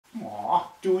Aw,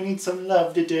 do we need some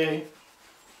love today?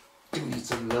 Do we need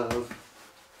some love?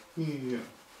 Yeah.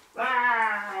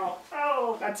 Ow!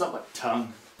 Oh, that's on my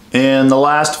tongue. In the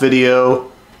last video,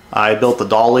 I built the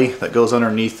dolly that goes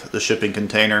underneath the shipping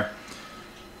container.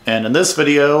 And in this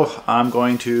video, I'm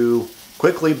going to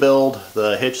quickly build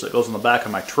the hitch that goes on the back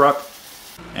of my truck,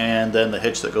 and then the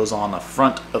hitch that goes on the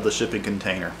front of the shipping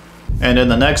container. And in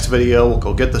the next video, we'll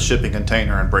go get the shipping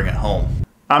container and bring it home.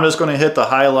 I'm just going to hit the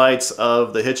highlights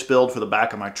of the hitch build for the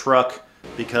back of my truck,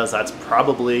 because that's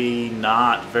probably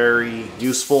not very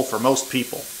useful for most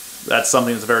people. That's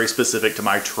something that's very specific to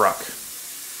my truck.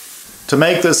 To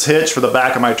make this hitch for the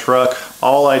back of my truck,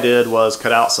 all I did was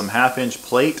cut out some 1/2-inch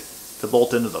plate to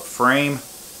bolt into the frame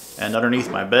and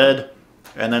underneath my bed,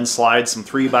 and then slide some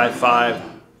 3x5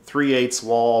 3/8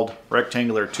 walled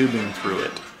rectangular tubing through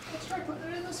it. Let's try putting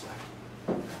it in this way.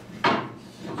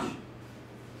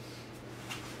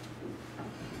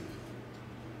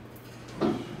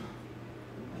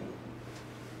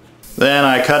 Then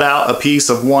I cut out a piece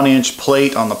of 1-inch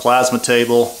plate on the plasma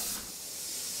table,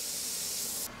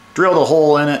 drilled a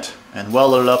hole in it, and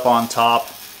welded it up on top,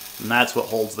 and that's what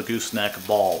holds the gooseneck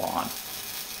ball on.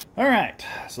 Alright,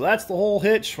 so that's the whole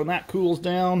hitch. When that cools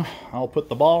down, I'll put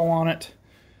the ball on it.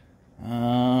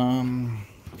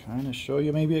 Kind of show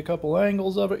you maybe a couple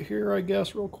angles of it here, I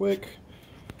guess, real quick.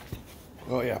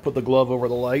 Oh yeah, put the glove over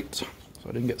the light so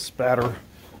I didn't get spatter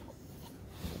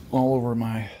all over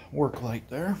my work light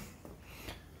there.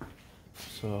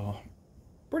 So,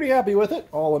 pretty happy with it,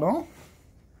 all in all.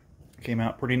 Came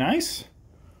out pretty nice.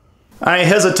 I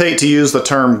hesitate to use the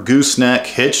term gooseneck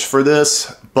hitch for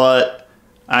this, but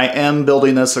I am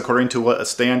building this according to what a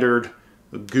standard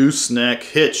gooseneck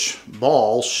hitch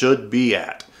ball should be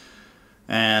at.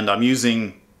 And I'm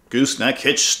using gooseneck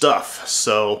hitch stuff,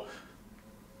 so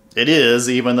it is,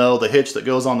 even though the hitch that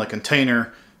goes on the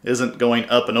container isn't going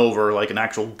up and over like an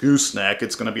actual gooseneck.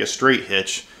 It's going to be a straight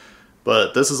hitch.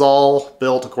 But this is all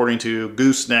built according to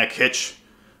gooseneck hitch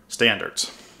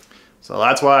standards. So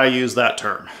that's why I use that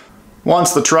term.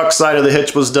 Once the truck side of the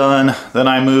hitch was done, then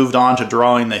I moved on to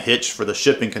drawing the hitch for the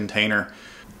shipping container.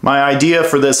 My idea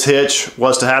for this hitch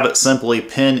was to have it simply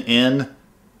pin in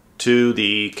to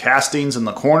the castings in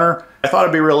the corner. I thought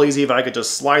it'd be real easy if I could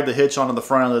just slide the hitch onto the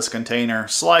front of this container,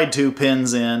 slide 2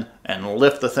 pins in, and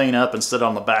lift the thing up and sit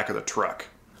on the back of the truck.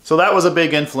 So that was a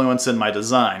big influence in my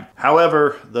design.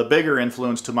 However, the bigger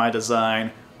influence to my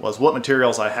design was what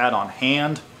materials I had on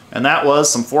hand, and that was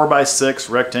some 4x6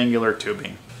 rectangular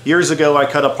tubing. Years ago, I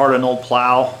cut apart an old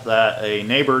plow that a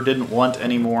neighbor didn't want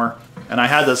anymore, and I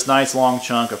had this nice long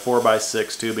chunk of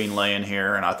 4x6 tubing laying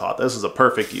here, and I thought this is a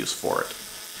perfect use for it.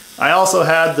 I also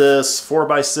had this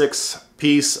 4x6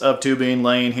 piece of tubing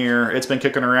laying here. It's been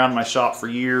kicking around in my shop for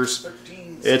years.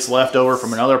 It's left over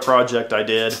from another project I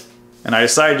did, and I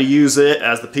decided to use it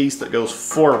as the piece that goes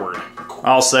forward.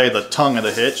 I'll say the tongue of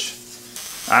the hitch.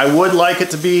 I would like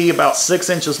it to be about 6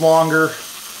 inches longer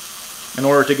in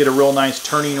order to get a real nice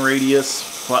turning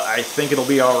radius, but I think it'll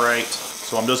be alright,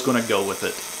 so I'm just going to go with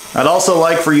it. I'd also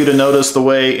like for you to notice the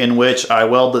way in which I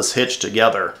weld this hitch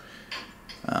together.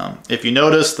 If you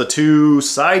notice, the 2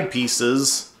 side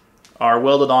pieces are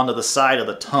welded onto the side of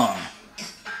the tongue.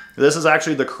 This is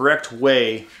actually the correct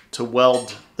way to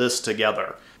weld this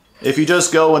together. If you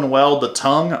just go and weld the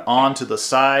tongue onto the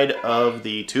side of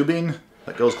the tubing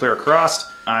that goes clear across,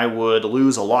 I would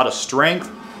lose a lot of strength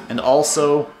and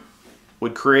also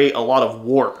would create a lot of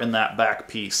warp in that back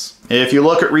piece. If you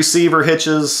look at receiver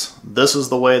hitches, this is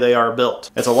the way they are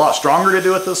built. It's a lot stronger to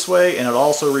do it this way, and it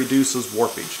also reduces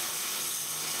warpage.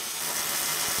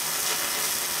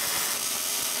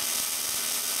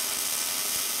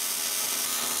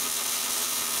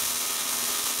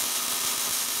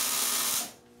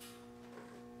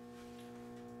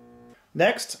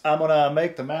 Next, I'm going to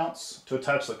make the mounts to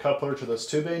attach the coupler to this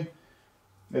tubing.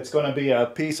 It's going to be a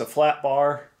piece of flat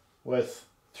bar with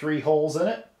 3 holes in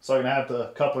it. So I'm going to have the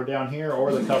coupler down here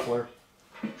or the coupler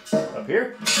up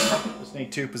here. Just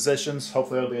need 2 positions.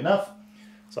 Hopefully that'll be enough.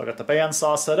 So I got the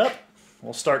bandsaw set up.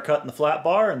 We'll start cutting the flat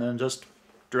bar and then just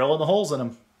drilling the holes in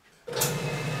them.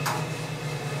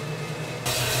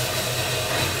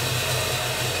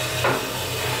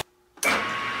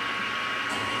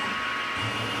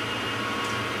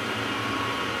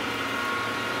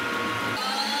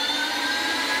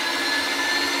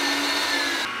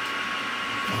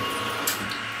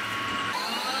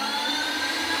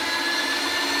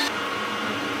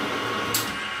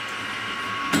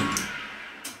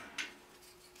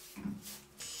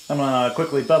 I'm going to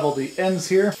quickly bevel the ends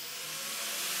here.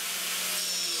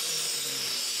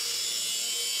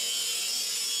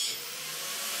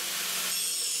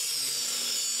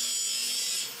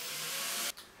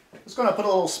 Just going to put a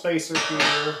little spacer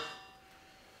here.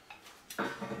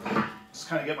 Just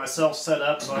kind of get myself set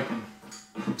up so I can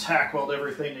tack weld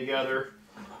everything together.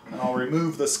 And I'll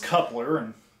remove this coupler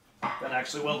and then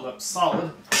actually weld it up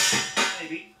solid.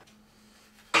 Maybe.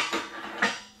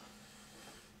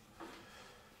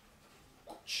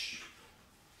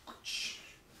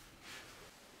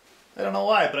 I don't know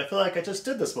why, but I feel like I just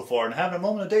did this before and having a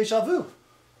moment of deja vu.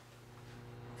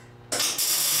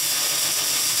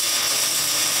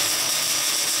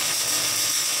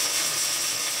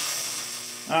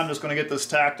 I'm just going to get this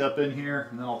tacked up in here,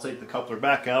 and then I'll take the coupler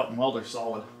back out and weld her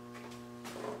solid.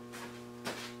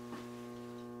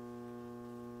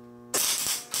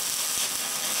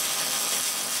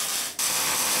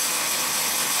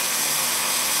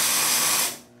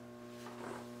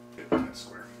 That's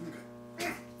square.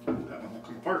 Okay. That one won't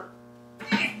come apart.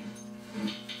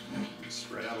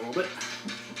 Spread out a little bit.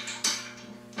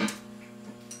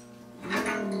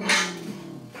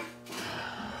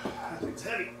 That thing's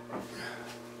heavy.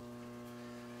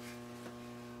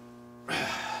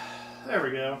 There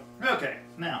we go. Okay,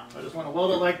 now, I just want to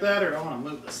weld it like that, or do I want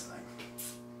to move this thing?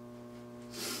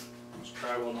 Let's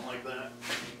try welding it like that.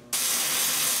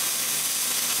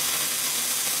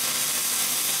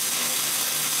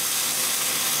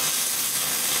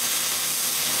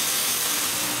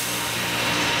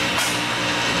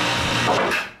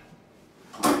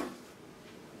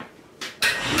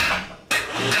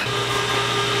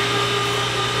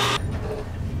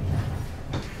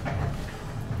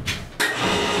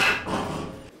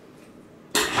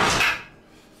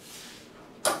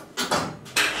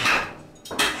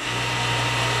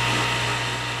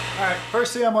 Alright,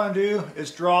 first thing I'm going to do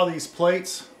is draw these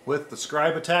plates with the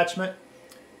scribe attachment.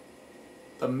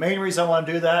 The main reason I want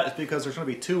to do that is because there's going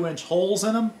to be 2-inch holes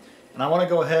in them, and I want to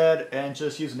go ahead and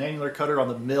just use an annular cutter on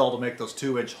the mill to make those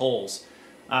 2-inch holes.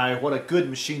 I want a good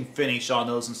machine finish on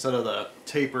those instead of the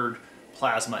tapered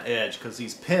plasma edge, because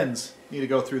these pins need to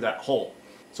go through that hole.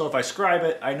 So if I scribe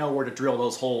it, I know where to drill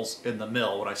those holes in the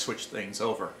mill when I switch things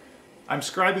over. I'm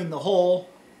scribing the hole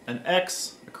an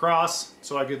X across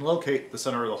so I can locate the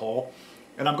center of the hole,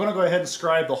 and I'm going to go ahead and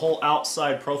scribe the whole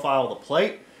outside profile of the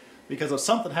plate, because if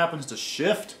something happens to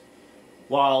shift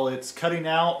while it's cutting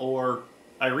out or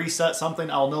I reset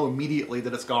something, I'll know immediately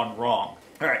that it's gone wrong.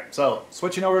 Alright, so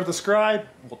switching over to the scribe,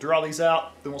 we'll draw these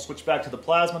out, then we'll switch back to the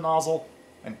plasma nozzle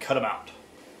and cut them out.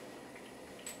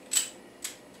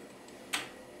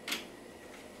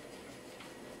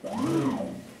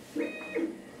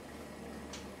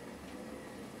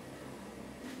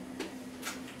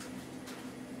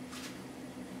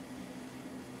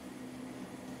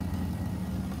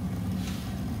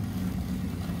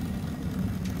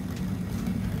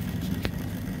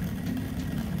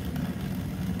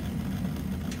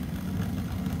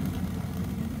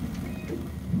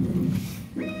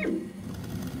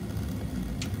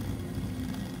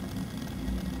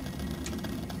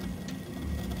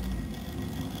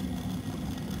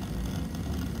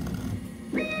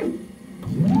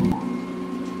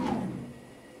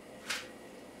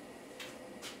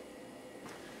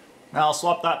 Now I'll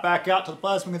swap that back out to the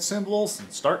plasma consumables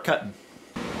and start cutting.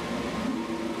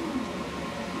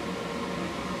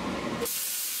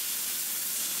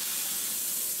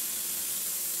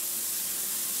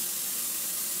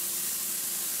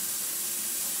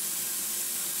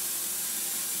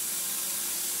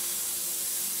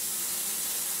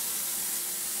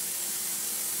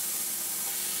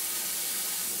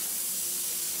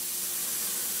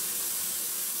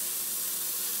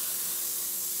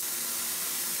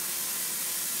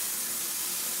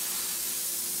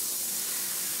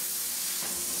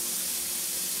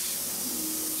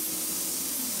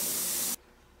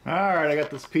 Alright, I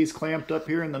got this piece clamped up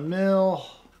here in the mill.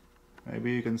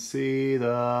 Maybe you can see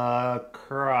the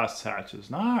cross hatches.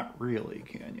 Not really,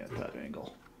 can you, at that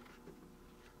angle?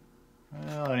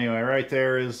 Well, anyway, right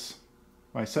there is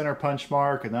my center punch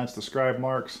mark, and that's the scribe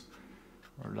marks.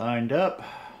 We're lined up.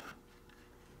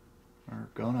 We're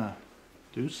gonna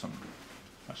do some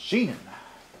machining.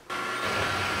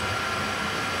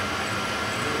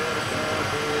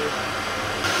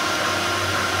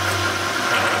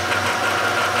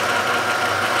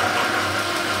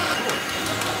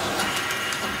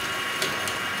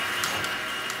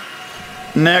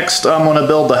 Next, I'm going to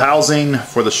build the housing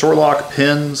for the Shorelock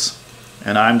pins,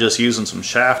 and I'm just using some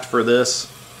shaft for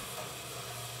this.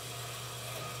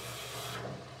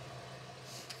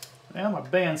 And my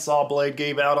bandsaw blade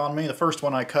gave out on me. The first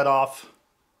one I cut off,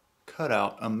 cut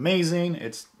out amazing.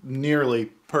 It's nearly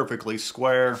perfectly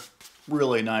square.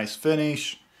 Really nice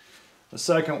finish. The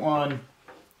second one,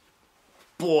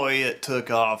 boy, it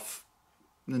took off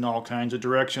in all kinds of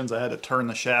directions. I had to turn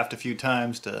the shaft a few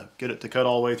times to get it to cut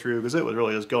all the way through because it was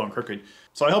really just going crooked.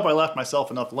 So I hope I left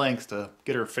myself enough length to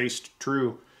get her faced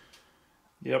true.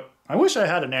 Yep. I wish I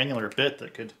had an annular bit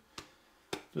that could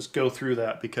just go through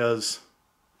that, because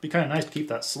it'd be kind of nice to keep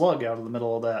that slug out of the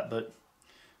middle of that, but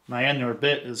my annular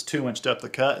bit is 2-inch depth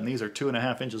of cut and these are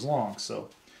 2.5 inches long, so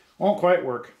won't quite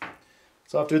work.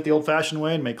 So I'll have to do it the old-fashioned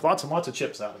way and make lots and lots of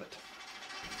chips out of it.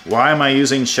 Why am I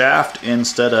using shaft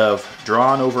instead of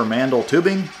drawn over mandrel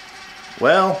tubing?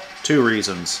 Well, 2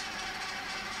 reasons.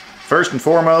 First and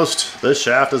foremost, this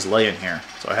shaft is laying here,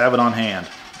 so I have it on hand.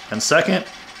 And second,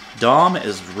 Dom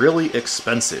is really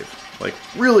expensive. Like,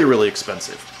 really, really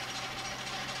expensive.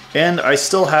 And I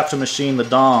still have to machine the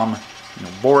Dom,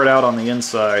 bore it out on the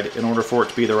inside in order for it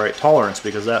to be the right tolerance,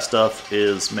 because that stuff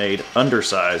is made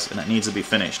undersized and it needs to be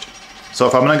finished. So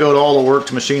if I'm going to go to all the work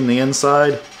to machine the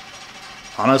inside,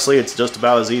 honestly, it's just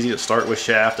about as easy to start with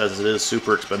shaft as it is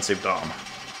super expensive Dom.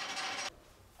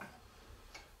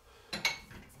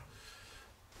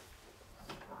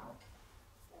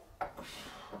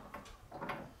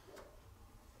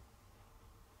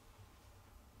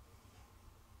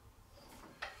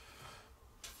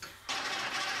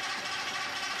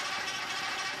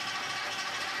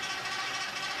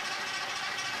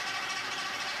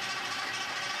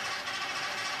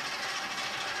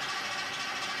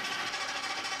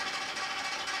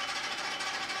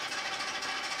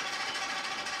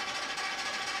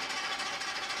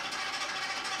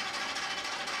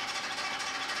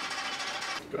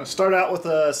 Gonna start out with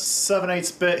a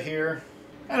 7/8 bit here.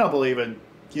 I don't believe in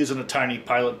using a tiny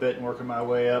pilot bit and working my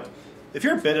way up. If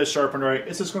your bit is sharpened right,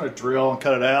 it's just gonna drill and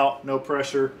cut it out, no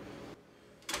pressure.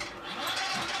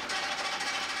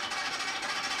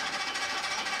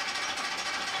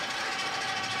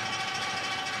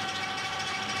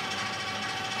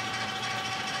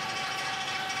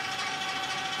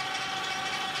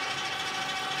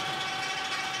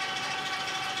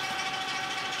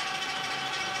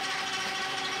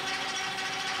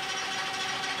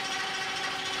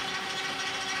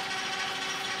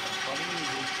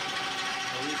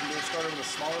 Started with a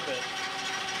smaller bit.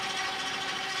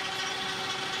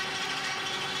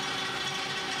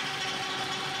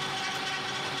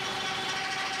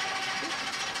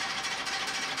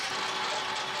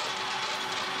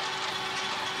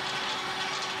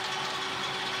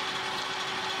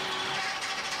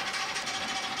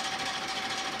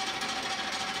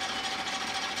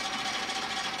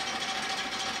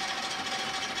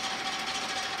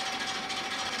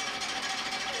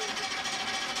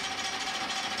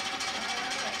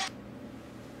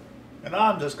 And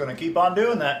I'm just going to keep on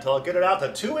doing that until I get it out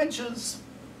to 2 inches.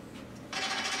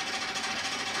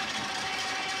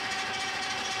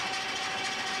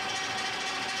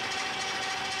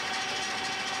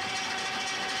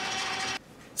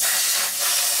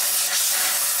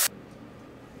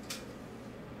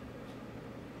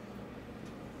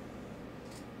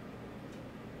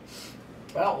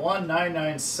 About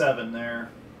 1,997 there.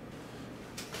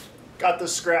 Got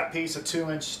this scrap piece of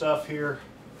 2-inch stuff here.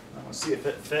 I'm going to see if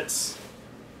it fits.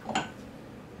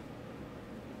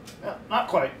 Yeah, not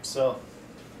quite, so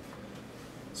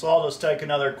I'll just take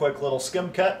another quick little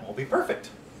skim cut and we'll be perfect.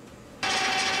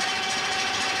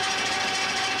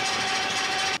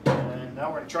 And now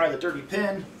we're going to try the dirty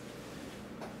pin.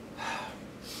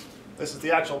 This is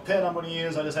the actual pin I'm going to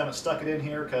use. I just haven't stuck it in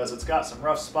here because it's got some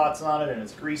rough spots on it and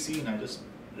it's greasy and I just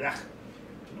didn't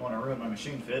want to ruin my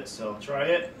machine fit, so try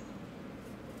it.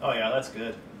 Oh yeah, that's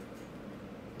good.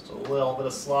 Just a little bit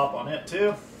of slop on it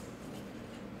too.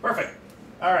 Perfect.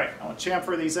 All right, I'm gonna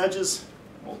chamfer these edges.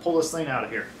 We'll pull this thing out of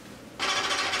here.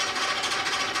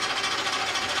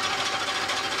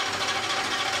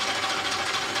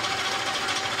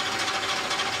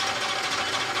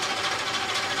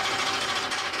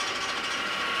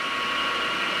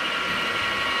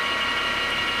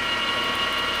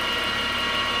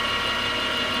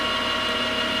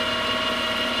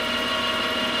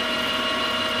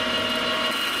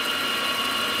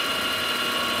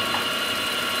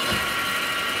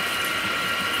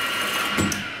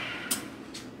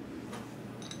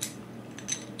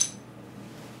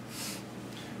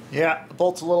 Yeah, the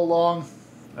bolt's a little long.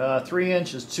 3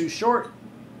 inches too short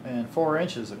and 4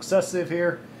 inches excessive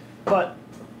here, but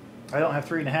I don't have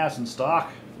 3.5s in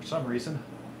stock for some reason.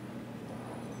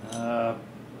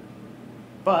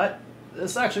 But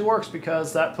this actually works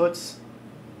because that puts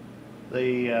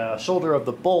the shoulder of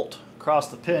the bolt across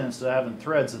the pin instead of having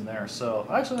threads in there, so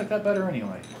I actually like that better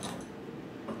anyway.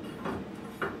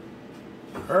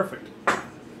 Perfect.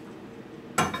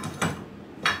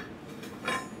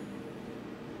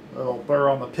 Little burr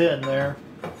on the pin there,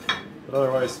 but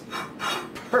otherwise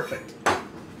Perfect.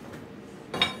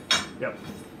 Yep.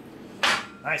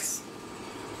 Nice.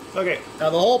 Okay, now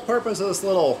the whole purpose of this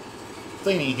little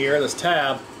thingy here, this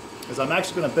tab, is I'm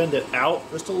actually going to bend it out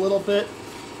just a little bit,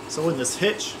 so when this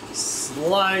hitch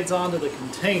slides onto the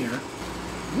container,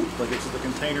 like it's the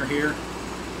container here,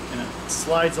 and it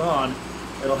slides on,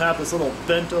 it'll have this little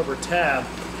bent over tab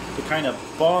to kind of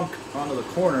bonk onto the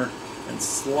corner and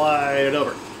slide it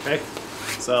over, okay?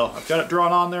 So I've got it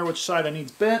drawn on there which side I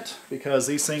need bent, because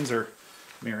these things are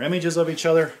mirror images of each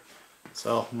other.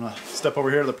 So I'm going to step over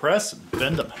here to the press and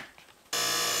bend them.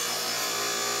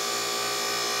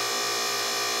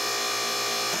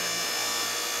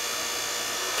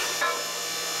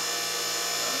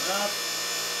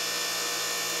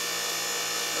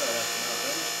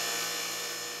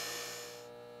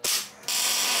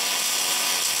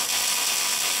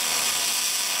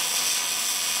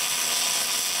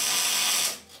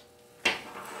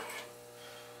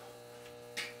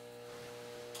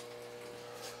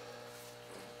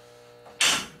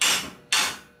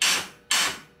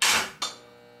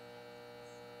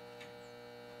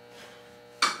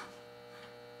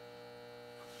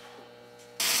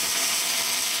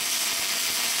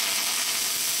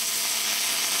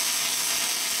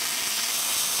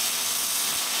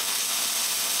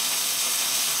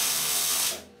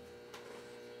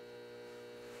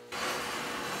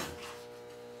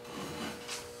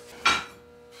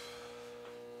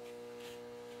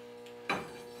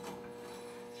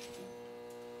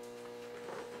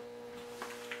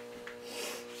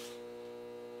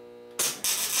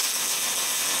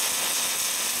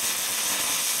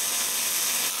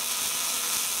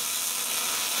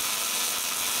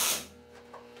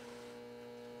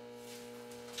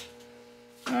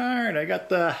 Alright, I got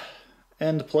the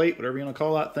end plate, whatever you want to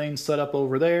call that thing, set up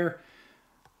over there.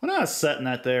 When I was setting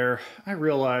that there, I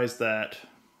realized that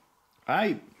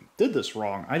I did this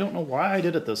wrong. I don't know why I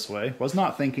did it this way. Was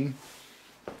not thinking.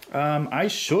 I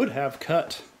should have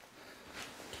cut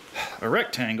a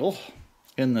rectangle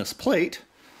in this plate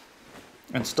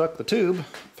and stuck the tube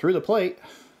through the plate.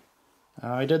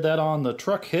 I did that on the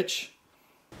truck hitch.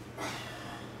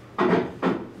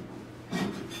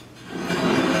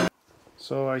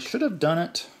 So I should have done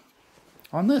it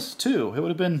on this too. It would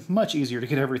have been much easier to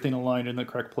get everything aligned in the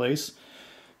correct place,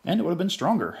 and it would have been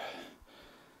stronger.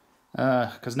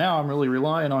 Because now I'm really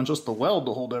relying on just the weld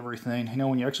to hold everything. You know,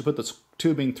 when you actually put this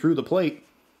tubing through the plate,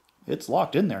 it's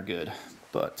locked in there good.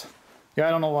 But yeah, I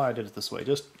don't know why I did it this way.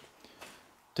 Just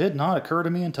did not occur to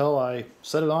me until I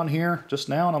set it on here just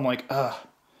now, and I'm like,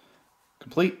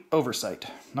 complete oversight.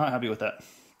 Not happy with that.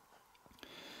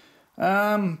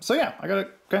 So yeah, I got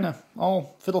it kind of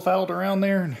all fiddle-faddled around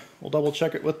there, and we'll double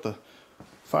check it with the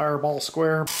fireball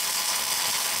square.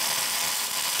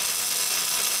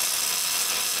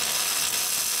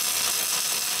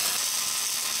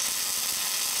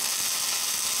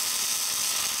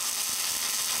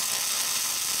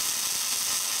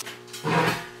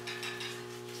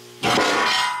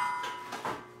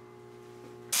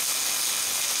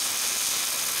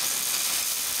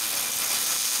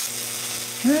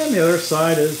 And the other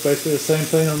side is basically the same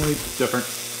thing, only different.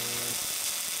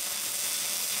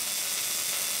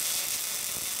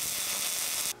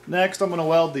 Next, I'm going to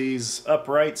weld these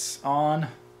uprights on.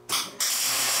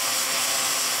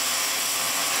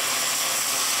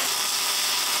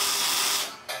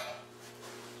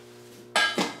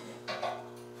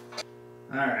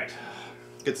 Alright,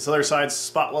 get this other side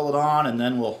spot welded on, and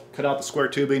then we'll cut out the square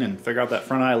tubing and figure out that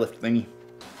front eye lift thingy.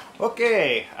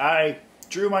 Okay, I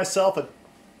drew myself a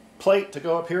plate to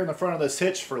go up here in the front of this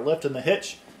hitch for lifting the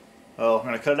hitch. Oh, I'm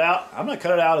going to cut it out. I'm going to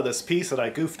cut it out of this piece that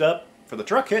I goofed up for the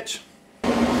truck hitch.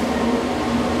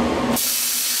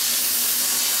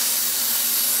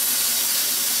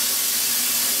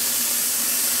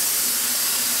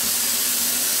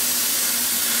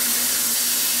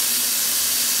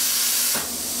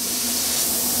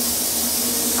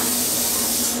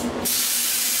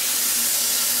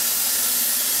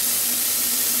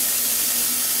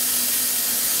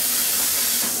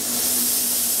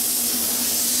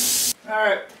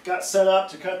 Alright, got set up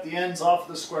to cut the ends off of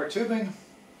the square tubing.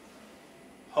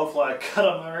 Hopefully I cut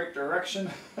them in the right direction.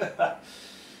 Here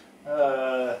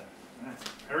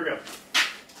we go.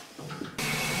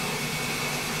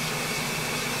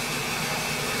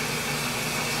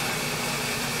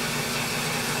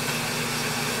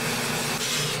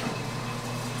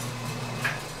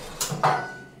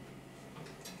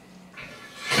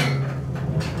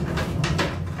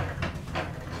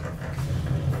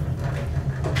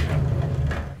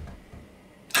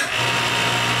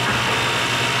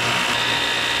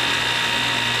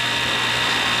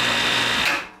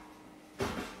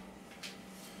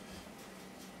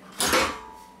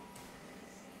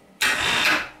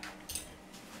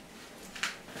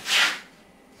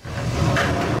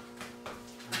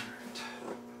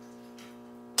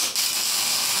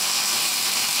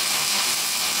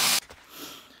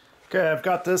 Okay, I've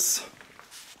got this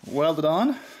welded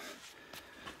on,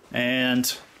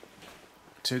 and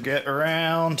to get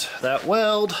around that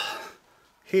weld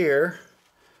here,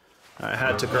 I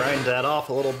had to grind that off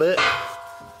a little bit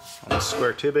on the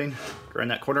square tubing,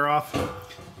 grind that corner off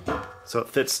so it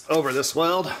fits over this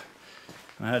weld.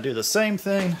 And I had to do the same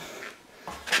thing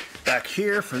back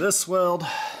here for this weld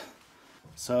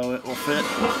so it will fit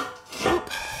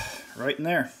right in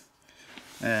there,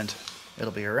 and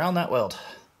it'll be around that weld.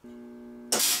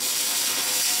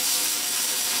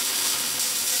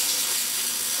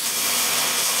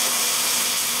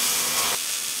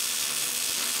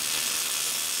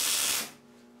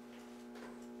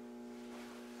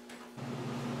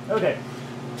 Okay,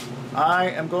 I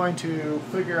am going to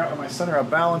figure out where my center of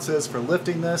balance is for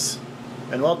lifting this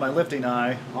and weld my lifting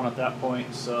eye on at that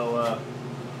point. So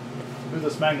move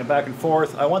this magnet back and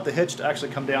forth. I want the hitch to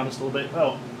actually come down just a little bit.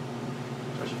 Oh,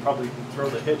 I should probably throw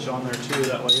the hitch on there too,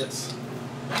 that way it's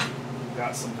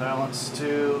got some balance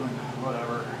too,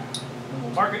 whatever. And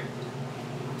we'll mark it.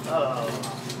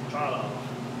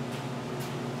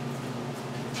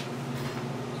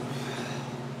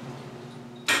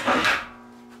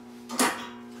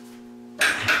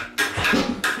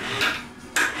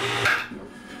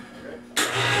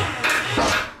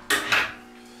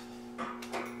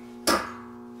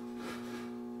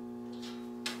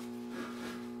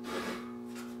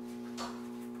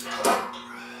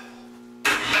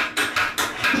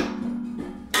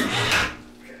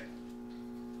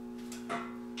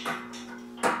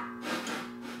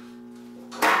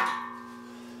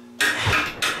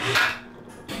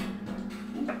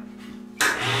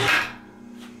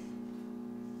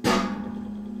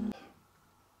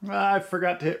 I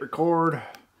forgot to hit record,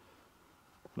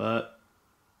 but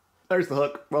there's the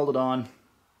hook welded on.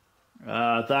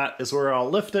 That is where I'll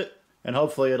lift it, and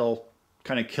hopefully it'll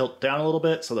kind of kilt down a little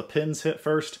bit so the pins hit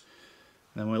first.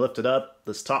 And then when we lift it up,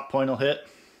 this top point will hit.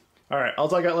 Alright,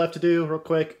 all I got left to do real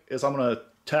quick is I'm going to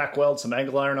tack weld some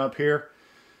angle iron up here,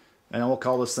 and then we'll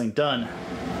call this thing done.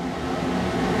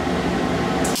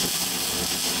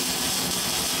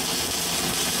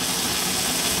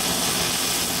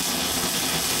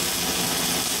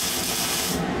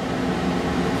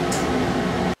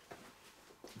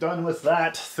 Done with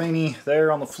that thingy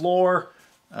there on the floor.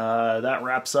 That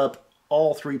wraps up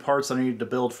all 3 parts I needed to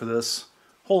build for this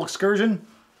whole excursion.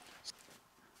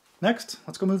 Next,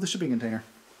 let's go move the shipping container.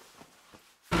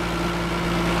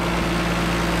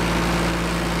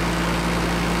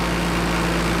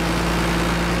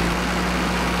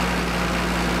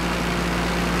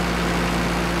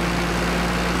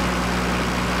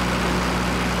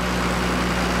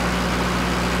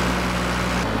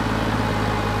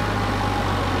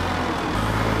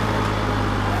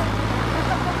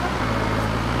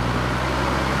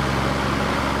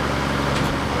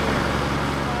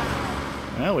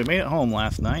 Well, we made it home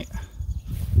last night.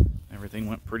 Everything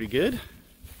went pretty good.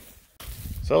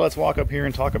 So let's walk up here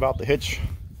and talk about the hitch.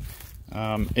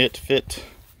 It fit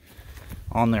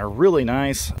on there really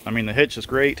nice. I mean, the hitch is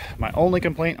great. My only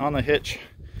complaint on the hitch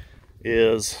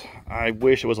is I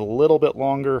wish it was a little bit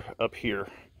longer up here.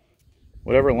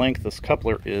 Whatever length this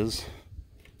coupler is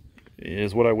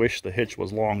what I wish the hitch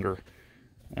was longer.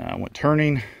 When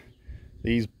turning,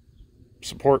 these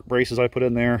support braces I put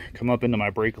in there come up into my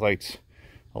brake lights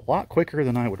a lot quicker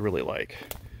than I would really like.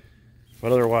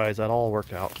 But otherwise, that all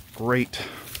worked out great.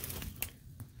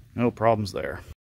 No problems there.